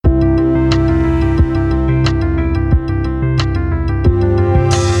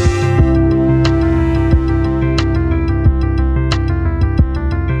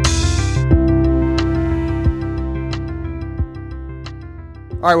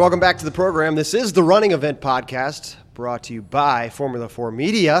All right, welcome back to the program. This is the Running Event Podcast, brought to you by Formula 4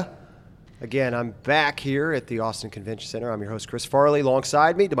 Media. Again, I'm back here at the Austin Convention Center. I'm your host, Chris Farley.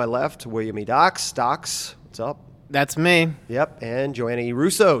 Alongside me, to my left, William E. Dox. Dox, what's up? That's me. Yep, and Joanna E.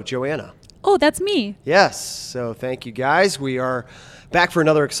 Russo. Joanna. Oh, that's me. Yes, so thank you, guys. We are back for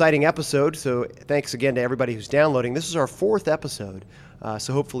another exciting episode, so thanks again to everybody who's downloading. This is our 4th episode,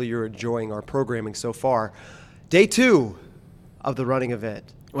 so hopefully you're enjoying our programming so far. Day 2 of the running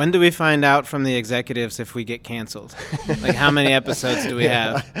event. When do we find out from the executives if we get canceled? Like, how many episodes do we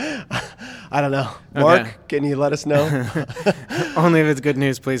have? I don't know. Mark, Okay. can you let us know? Only if it's good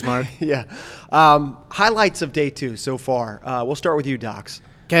news, please, Mark. Yeah. Highlights of day 2 so far. We'll start with you, Dox.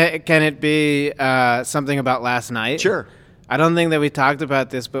 Can it be something about last night? Sure. I don't think that we talked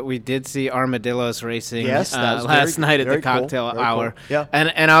about this, but we did see armadillos racing Yes, that was last night at the very cool, cocktail very hour. cool. Yeah.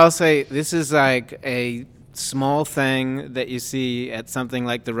 And I'll say this is like a small thing that you see at something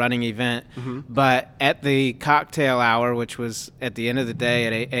like the running event, but at the cocktail hour, which was at the end of the day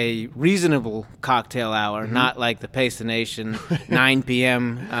at a reasonable cocktail hour, not like the Pace the Nation 9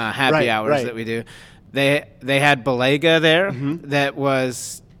 p.m. Happy hours that we do, they had Balega there that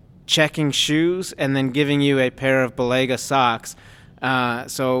was checking shoes and then giving you a pair of Balega socks.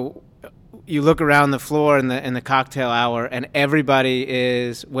 So you look around the floor in the cocktail hour, and everybody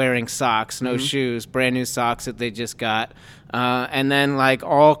is wearing socks, no shoes, brand new socks that they just got. And then, like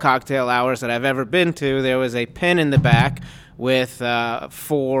all cocktail hours that I've ever been to, there was a pin in the back with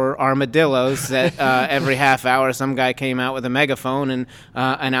 4 armadillos that every half hour some guy came out with a megaphone and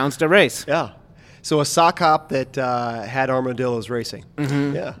announced a race. Yeah. So a sock hop that had armadillos racing.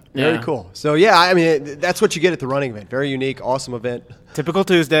 Yeah, very cool. So, yeah, I mean, that's what you get at the running event. Very unique, awesome event. Typical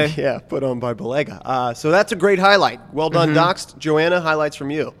Tuesday. Yeah, put on by Balega. So that's a great highlight. Well done, Dox. Joanna, highlights from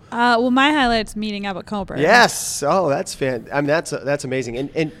you. Well, my highlight's meeting up at Coburn. Yes. Oh, that's I mean, that's amazing.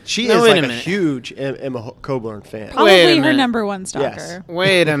 And she No, is wait like a a minute. huge Emma Coburn fan. Wait a Probably her minute. number one stalker. Yes.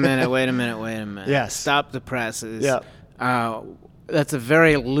 Wait a minute. Yes. Stop the presses. Yeah. That's a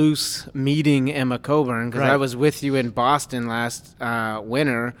very loose meeting, Emma Coburn, because I Right. was with you in Boston last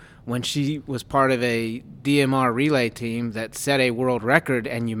winter when she was part of a DMR relay team that set a world record,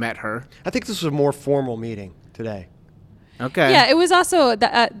 and you met her. I think this was a more formal meeting today. Okay. Yeah, it was also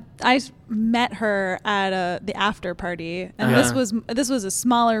that I met her at the after party, and this was a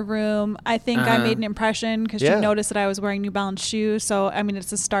smaller room. I think I made an impression because Yeah. she noticed that I was wearing New Balance shoes. So I mean, it's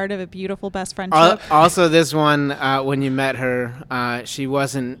the start of a beautiful best friendship. Also, this one, when you met her, she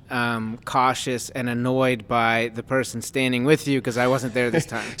wasn't cautious and annoyed by the person standing with you because I wasn't there this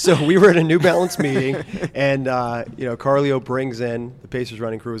time. So we were at a New Balance meeting, and Carlio brings in the Pacers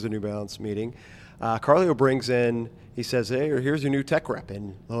running crew was a New Balance meeting. Carlio brings in. He says, "Hey, here's your new tech rep,"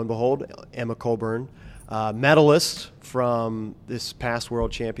 and lo and behold, Emma Coburn, medalist from this past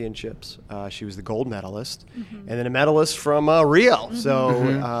World Championships. She was the gold medalist, and then a medalist from Rio.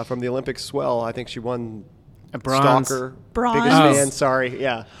 So from the Olympics as well. I think she won. A bronze. Stalker, Bronze. biggest Oh. fan. Sorry,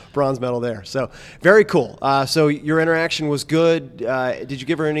 yeah, bronze medal there. So very cool. So your interaction was good. Did you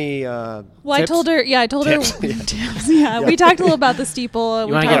give her any? Well, Tips? I told her. Tips. Tips, yeah. We talked a little about the steeple.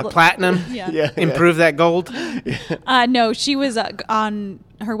 You want to get a platinum? Yeah. Yeah. Improve that gold? No, she was on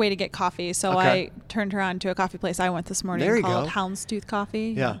her way to get coffee, so Okay. I turned her on to a coffee place I went this morning There you called go. Houndstooth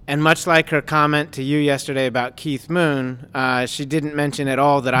Coffee. Yeah. And much like her comment to you yesterday about Keith Moon, she didn't mention at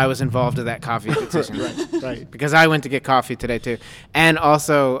all that I was involved in that coffee petition. Right. Because I went to get coffee today, too. And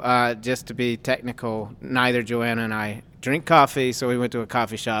also, just to be technical, neither Joanna and I drink coffee, so we went to a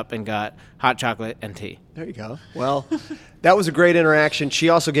coffee shop and got hot chocolate and tea. There you go. Well, that was a great interaction. She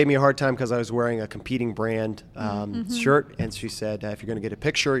also gave me a hard time because I was wearing a competing brand shirt, and she said, if you're going to get a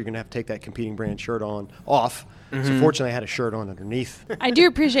picture, you're going to have to take that competing brand shirt off. So fortunately, I had a shirt on underneath. I do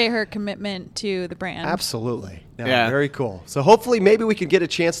appreciate her commitment to the brand. Absolutely. No, Yeah. Very cool. So hopefully, maybe we can get a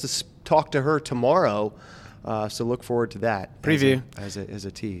chance to talk to her tomorrow. So look forward to that. Preview. as a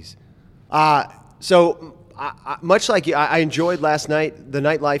tease. So much like you, I enjoyed last night. The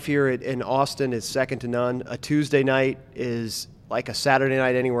nightlife here in Austin is second to none. A Tuesday night is like a Saturday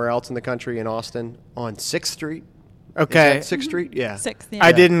night anywhere else in the country in Austin on 6th Street. Okay. Is that 6th Street? Yeah. 6th. Yeah.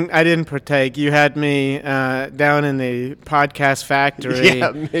 I didn't partake. You had me down in the podcast factory,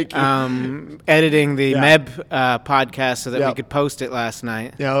 Yeah, editing the Yeah. MEB podcast so that Yeah. we could post it last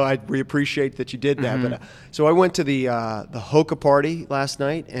night. We appreciate that you did that. But so I went to the Hoka party last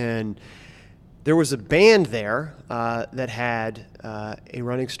night, and there was a band there that had a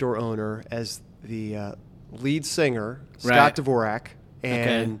running store owner as the lead singer, Scott Right. Dvorak,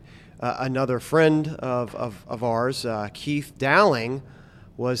 and another friend of ours, Keith Dowling,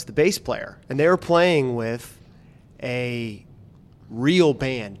 was the bass player. And they were playing with a real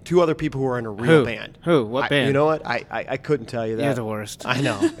band. 2 other people who are in a real band. Who? What band? You know what? I couldn't tell you that. You're the worst. I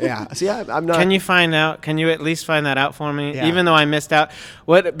know. Yeah. See, I'm not. Can you find out? Can you at least find that out for me? Yeah. Even though I missed out.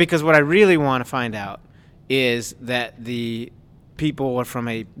 Because what I really want to find out is that the people are from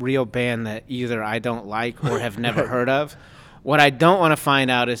a real band that either I don't like or have never heard of. What I don't want to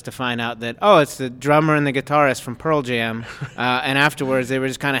find out is to find out that, it's the drummer and the guitarist from Pearl Jam, and afterwards they were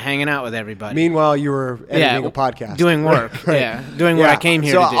just kind of hanging out with everybody. Meanwhile, you were editing a podcast. Doing work. Right. Doing what I came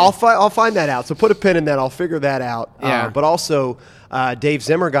here to do. I'll find that out. So put a pin in that. I'll figure that out. Yeah. But also, Dave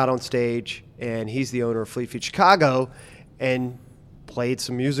Zimmer got on stage, and he's the owner of Fleet Feet Chicago, and played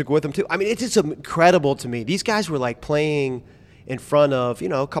some music with them too. I mean, it's just incredible to me. These guys were like playing in front of,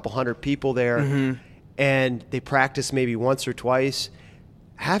 a couple hundred people there. Mm-hmm. And they practice maybe once or twice.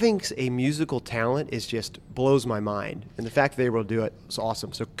 Having a musical talent just blows my mind. And the fact that they were able to do it is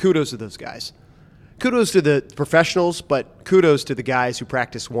awesome. So kudos to those guys. Kudos to the professionals, but kudos to the guys who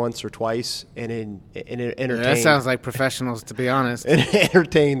practice once or twice and entertain. That sounds like professionals, to be honest. And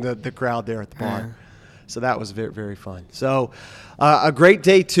entertain the crowd there at the bar. So that was very, very fun. So a great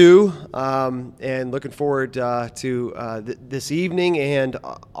day 2, and looking forward to this evening, and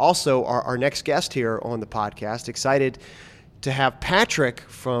also our next guest here on the podcast. Excited to have Patrick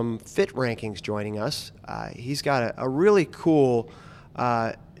from Fit Rankings joining us. He's got a really cool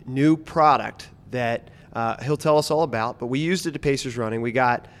new product that he'll tell us all about, but we used it at Pacers Running. We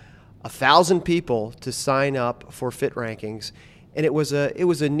got 1,000 people to sign up for Fit Rankings, and it was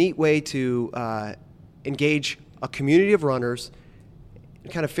a neat way to engage a community of runners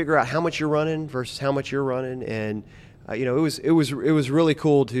and kind of figure out how much you're running versus how much you're running. And, it was really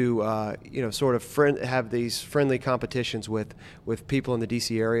cool to, sort of have these friendly competitions with people in the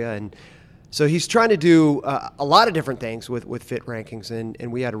DC area. And so he's trying to do a lot of different things with Fit Rankings,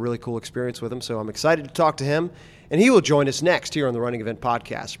 and we had a really cool experience with him. So I'm excited to talk to him, and he will join us next here on the Running Event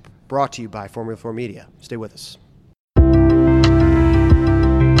Podcast, brought to you by Formula 4 Media. Stay with us.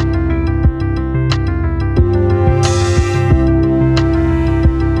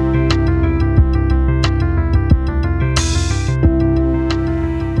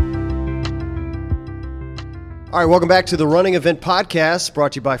 All right, welcome back to the Running Event Podcast,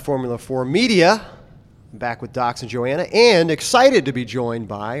 brought to you by Formula 4 Media. I'm back with Docs and Joanna, and excited to be joined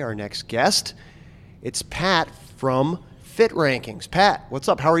by our next guest. It's Pat from Fit Rankings. Pat, what's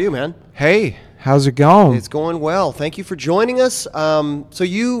up? How are you, man? Hey, how's it going? It's going well. Thank you for joining us. So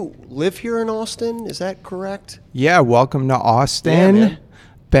you live here in Austin, is that correct? Yeah, welcome to Austin. Yeah, man.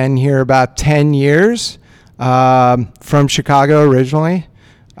 Been here about 10 years. From Chicago originally.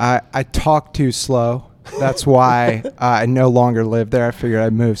 I talk too slow. That's why I no longer live there. I figured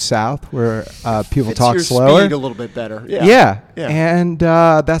I'd move south where people talk slower. Speed a little bit better. Yeah. And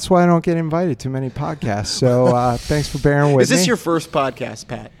that's why I don't get invited to many podcasts. So thanks for bearing with me. Is this your first podcast,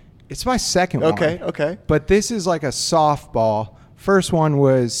 Pat? It's my second one. Okay. But this is like a softball. First one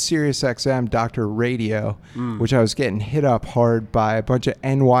was SiriusXM Dr. Radio, which I was getting hit up hard by a bunch of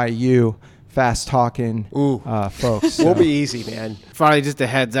NYU fast-talking folks. So. We'll be easy, man. Finally, just a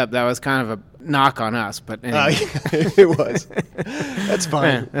heads up, that was kind of a knock on us, but anyway. It was. That's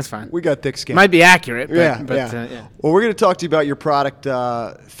fine. Yeah, that's fine. We got thick skin. Might be accurate, but yeah. Well, we're going to talk to you about your product,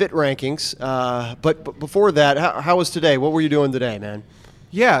 Fit Rankings. But before that, how was today? What were you doing today, man?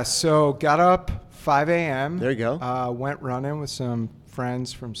 Yeah, so got up 5 a.m. There you go. Went running with some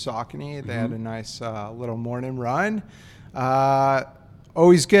friends from Saucony. They had a nice little morning run.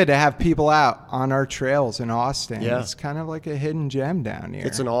 Always good to have people out on our trails in Austin. Yeah. It's kind of like a hidden gem down here.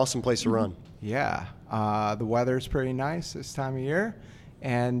 It's an awesome place to run. Yeah. The weather's pretty nice this time of year.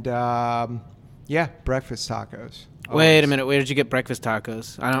 And, breakfast tacos. Wait a minute. Where did you get breakfast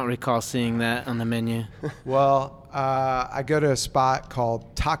tacos? I don't recall seeing that on the menu. Well, I go to a spot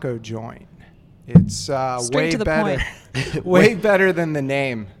called Taco Joint. It's way better. Way better than the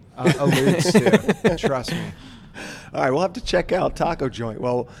name alludes to. Trust me. All right, we'll have to check out Taco Joint.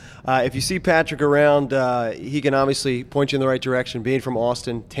 Well, if you see Patrick around, he can obviously point you in the right direction. Being from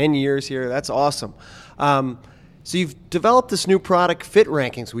Austin, 10 years here, that's awesome. So you've developed this new product, Fit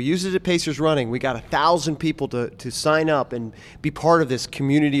Rankings. We used it at Pacers Running. We got 1,000 people to sign up and be part of this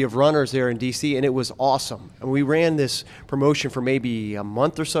community of runners there in D.C., and it was awesome. And we ran this promotion for maybe a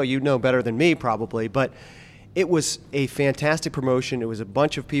month or so. You know better than me probably, but it was a fantastic promotion. It was a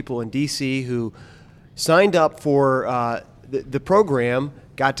bunch of people in D.C. who signed up for the program,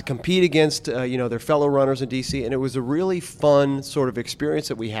 got to compete against their fellow runners in DC, and it was a really fun sort of experience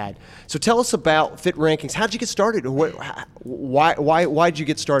that we had. So tell us about Fit Rankings. How did you get started? Why did you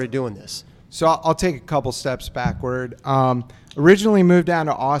get started doing this? So I'll take a couple steps backward. Originally moved down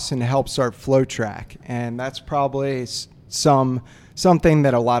to Austin to help start Flow Track, and that's probably some something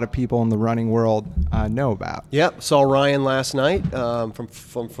that a lot of people in the running world know about. Yep, saw Ryan last night from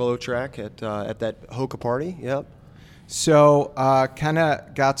FlowTrack at that Hoka party. Yep. So kind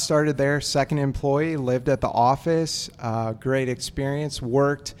of got started there, second employee, lived at the office, great experience,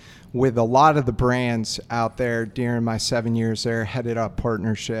 worked with a lot of the brands out there during my 7 years there, headed up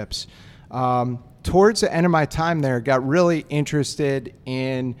partnerships. Towards the end of my time there, got really interested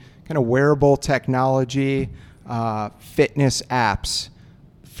in kind of wearable technology, fitness apps.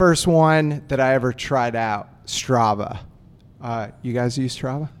 First one that I ever tried out, Strava. You guys use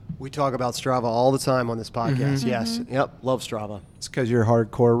Strava? We talk about Strava all the time on this podcast. Mm-hmm. Yes. Yep. Love Strava. It's because you're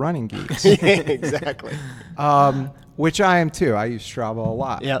hardcore running geeks. Exactly. Which I am too. I use Strava a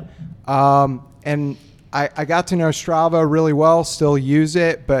lot. Yep. And I got to know Strava really well, still use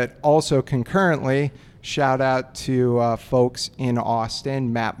it, but also concurrently, shout out to folks in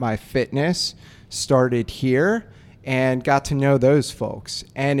Austin, Map My Fitness, started here and got to know those folks.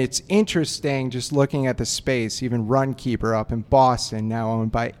 And it's interesting just looking at the space, even Runkeeper up in Boston, now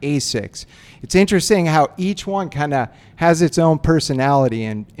owned by ASICS. It's interesting how each one kind of has its own personality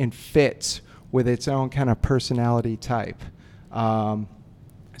and fits with its own kind of personality type.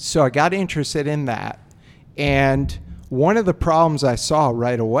 So I got interested in that. And one of the problems I saw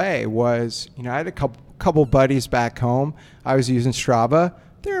right away was, I had a couple buddies back home. I was using Strava.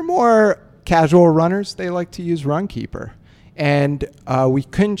 They're more casual runners. They like to use Runkeeper. And we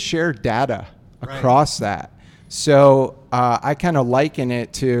couldn't share data across that. So I kind of liken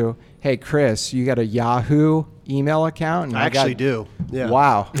it to, hey, Chris, you got a Yahoo email account? And I actually do. Yeah.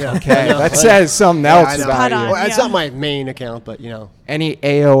 Wow. Yeah. Okay. That says something else I know. about you. Well, it's not my main account, but Any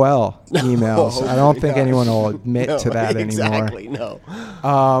AOL emails. I don't think anyone will admit to that exactly, anymore.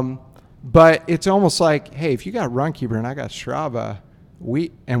 No. But it's almost like, hey, if you got Runkeeper and I got Strava,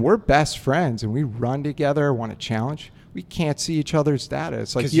 we're best friends and we run together, want to challenge. We can't see each other's data.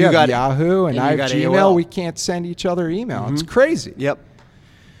 It's like you have Yahoo and I have Gmail. AOL. We can't send each other email. Mm-hmm. It's crazy. Yep.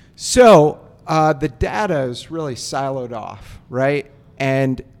 So the data is really siloed off, right?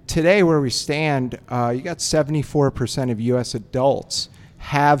 And today where we stand, you got 74% of U.S. adults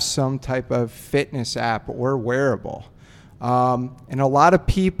have some type of fitness app or wearable. And a lot of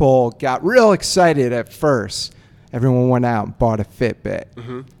people got real excited at first. Everyone went out and bought a Fitbit.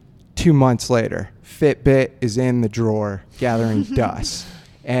 Mm-hmm. 2 months later, Fitbit is in the drawer gathering dust.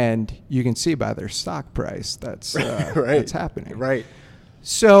 And you can see by their stock price that's that's happening. Right.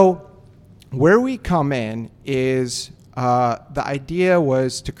 So where we come in is the idea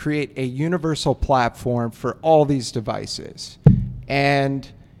was to create a universal platform for all these devices.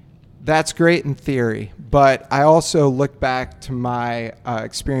 And that's great in theory, but I also look back to my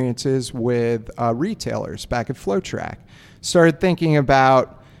experiences with retailers back at FlowTrack. Started thinking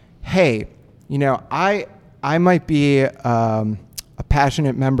about, hey, I might be a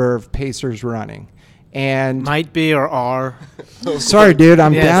passionate member of Pacers Running. And might be or are. Sorry, dude,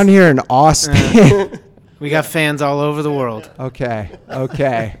 I'm down here in Austin. We got fans all over the world. Okay.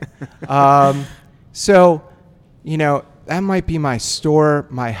 So, that might be my store,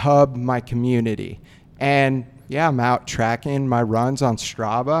 my hub, my community. And yeah, I'm out tracking my runs on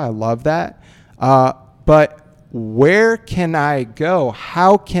Strava. I love that. But where can I go?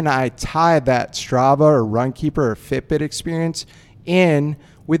 How can I tie that Strava or Runkeeper or Fitbit experience in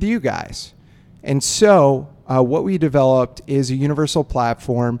with you guys? And so what we developed is a universal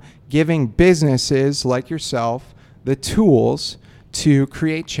platform giving businesses like yourself the tools to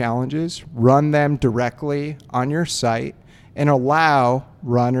create challenges, run them directly on your site, and allow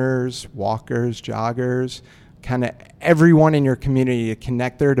runners, walkers, joggers, kind of everyone in your community to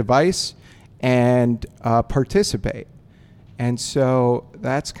connect their device and participate. And so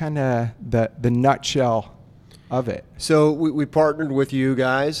that's kind of the nutshell of it. So we partnered with you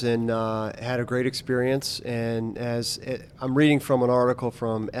guys and had a great experience. And I'm reading from an article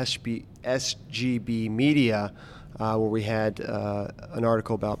from SGB Media where we had an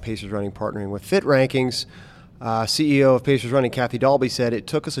article about Pacers Running partnering with Fit Rankings. CEO of Pacers Running, Kathy Dalby, said it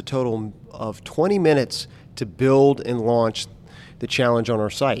took us a total of 20 minutes to build and launch the challenge on our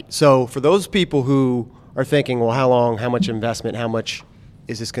site. So for those people who are thinking, well, how long, how much investment, how much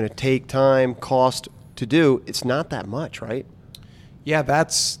is this going to take, time, cost to do, it's not that much, right? Yeah,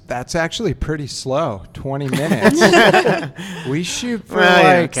 that's actually pretty slow. 20 minutes. We shoot for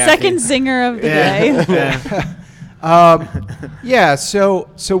second zinger of the day.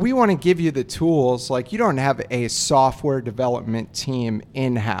 So we want to give you the tools. Like, you don't have a software development team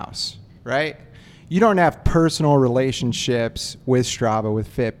in-house, right? You don't have personal relationships with Strava,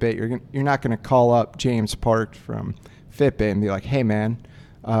 with Fitbit. You're not going to call up James Park from Fitbit and be like, hey, man,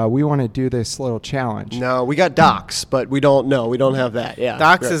 we want to do this little challenge. No, we got Docs, but we don't know. We don't have that. Yeah.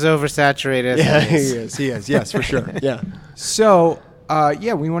 Docs is oversaturated. Yeah, he is. Yes, for sure. Yeah. So,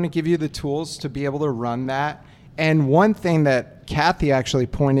 we want to give you the tools to be able to run that. And one thing that Kathy actually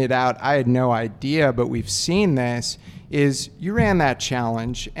pointed out, I had no idea, but we've seen this, is you ran that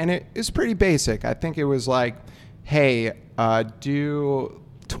challenge, and it is pretty basic. I think it was like, hey, do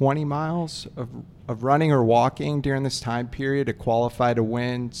 20 miles of running or walking during this time period to qualify to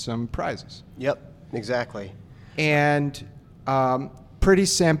win some prizes. Yep, exactly. And pretty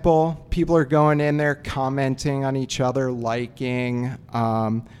simple. People are going in there commenting on each other, liking.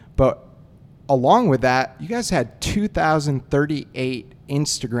 But along with that, you guys had 2,038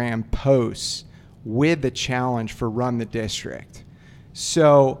 Instagram posts with the challenge for Run the District.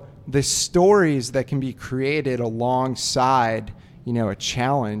 So the stories that can be created alongside, a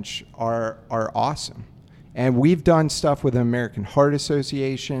challenge are awesome. And we've done stuff with the American Heart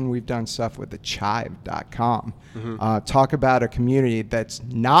Association. We've done stuff with the Chive.com. Talk about a community that's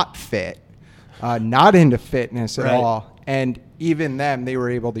not fit, not into fitness at all. And even them, they were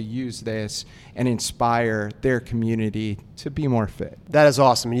able to use this and inspire their community to be more fit. That is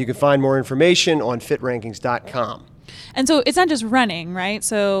awesome. And you can find more information on fitrankings.com. And so it's not just running, right?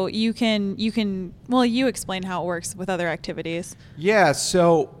 So you explain how it works with other activities. Yeah,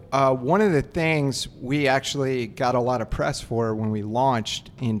 so one of the things we actually got a lot of press for when we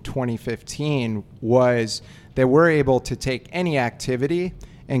launched in 2015 was that we're able to take any activity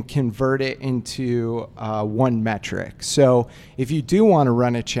and convert it into one metric. So if you do want to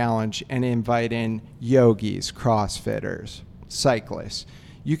run a challenge and invite in yogis, CrossFitters, cyclists,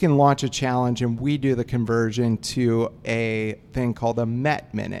 you can launch a challenge and we do the conversion to a thing called a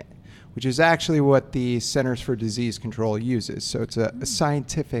Met Minute, which is actually what the Centers for Disease Control uses. So it's a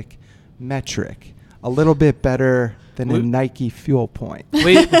scientific metric, a little bit better than a Nike fuel point.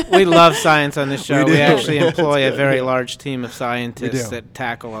 We love science on this show. We do. We actually employ a very large team of scientists that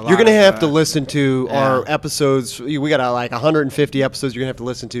tackle a lot. You're going to have of, to listen to our episodes. We got like 150 episodes you're going to have to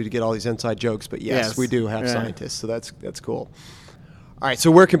listen to get all these inside jokes. But yes. We do have scientists, so that's cool. All right,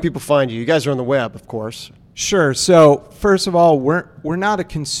 so where can people find you? You guys are on the web, of course. Sure. So first of all, we're not a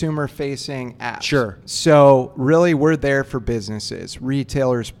consumer-facing app. Sure. So really, we're there for businesses,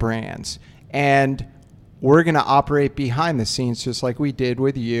 retailers, brands, and we're going to operate behind the scenes just like we did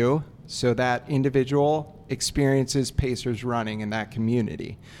with you, so that individual experiences Pacers running in that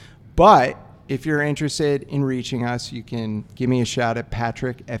community. But if you're interested in reaching us, you can give me a shout at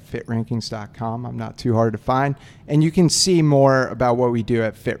patrick@fitrankings.com. I'm not too hard to find. And you can see more about what we do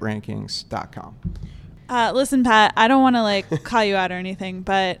at fitrankings.com. Listen, Pat, I don't want to call you out or anything,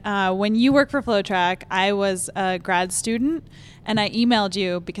 but when you work for FlowTrack, I was a grad student, and I emailed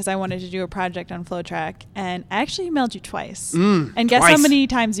you because I wanted to do a project on FlowTrack, and I actually emailed you twice. And guess how many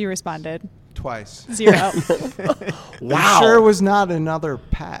times you responded? Twice. 0. Wow. Sure it was not another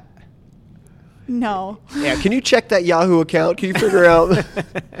Pat. No. Yeah, can you check that Yahoo account? Can you figure out?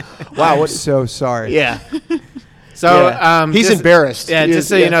 Wow, I'm so sorry. Yeah. So he's embarrassed. Yeah, just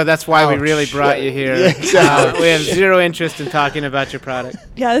so you know, that's why we really brought you here. Yeah, exactly. We have zero interest in talking about your product.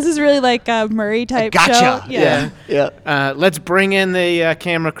 Yeah, this is really like a Murray type Gotcha. show. Yeah. Let's bring in the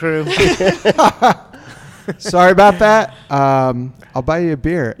camera crew. Sorry about that. I'll buy you a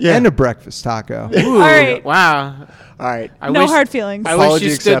beer and a breakfast taco. Ooh, All right. Wow. All right. No hard feelings. I wish Apology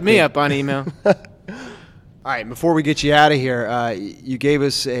you stood me accepted. up on email. All right. Before we get you out of here, you gave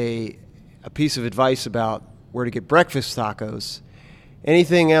us a piece of advice about where to get breakfast tacos.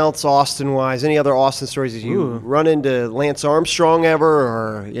 Anything else Austin-wise? Any other Austin stories? Did you run into Lance Armstrong ever,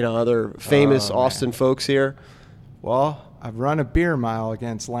 or other famous Austin folks here? Well, I've run a beer mile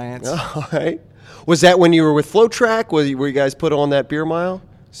against Lance. All right. Was that when you were with FlowTrack? Were you guys put on that beer mile?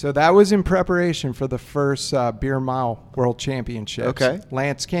 So that was in preparation for the first Beer Mile World Championships. Okay.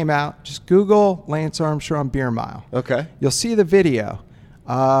 Lance came out. Just Google Lance Armstrong Beer Mile. Okay. You'll see the video.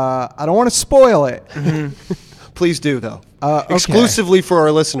 I don't want to spoil it. Please do, though. Okay. Exclusively for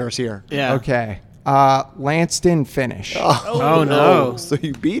our listeners here. Yeah. Okay. Lance didn't finish. Oh, no. So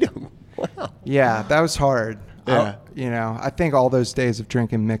you beat him. Wow. Yeah, that was hard. Yeah. I think all those days of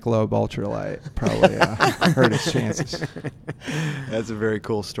drinking Michelob Ultralight probably hurt his chances. That's a very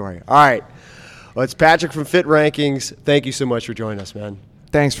cool story. All right. Well, it's Patrick from Fit Rankings. Thank you so much for joining us, man.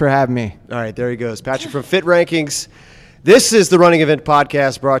 Thanks for having me. All right, there he goes. Patrick from Fit Rankings. This is the Running Event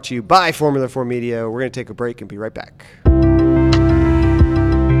Podcast brought to you by Formula 4 Media. We're going to take a break and be right back.